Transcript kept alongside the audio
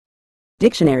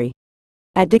Dictionary.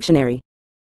 At dictionary.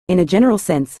 In a general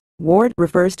sense, ward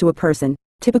refers to a person,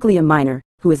 typically a minor,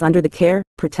 who is under the care,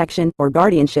 protection, or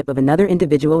guardianship of another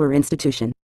individual or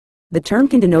institution. The term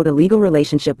can denote a legal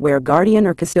relationship where a guardian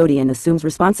or custodian assumes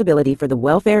responsibility for the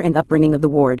welfare and upbringing of the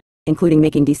ward, including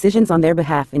making decisions on their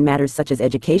behalf in matters such as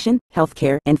education,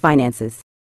 healthcare, and finances.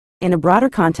 In a broader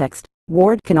context,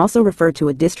 ward can also refer to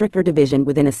a district or division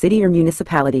within a city or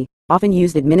municipality, often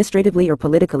used administratively or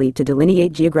politically to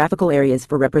delineate geographical areas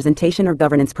for representation or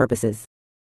governance purposes.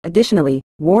 Additionally,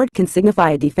 ward can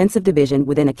signify a defensive division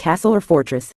within a castle or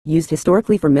fortress, used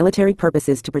historically for military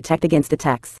purposes to protect against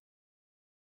attacks.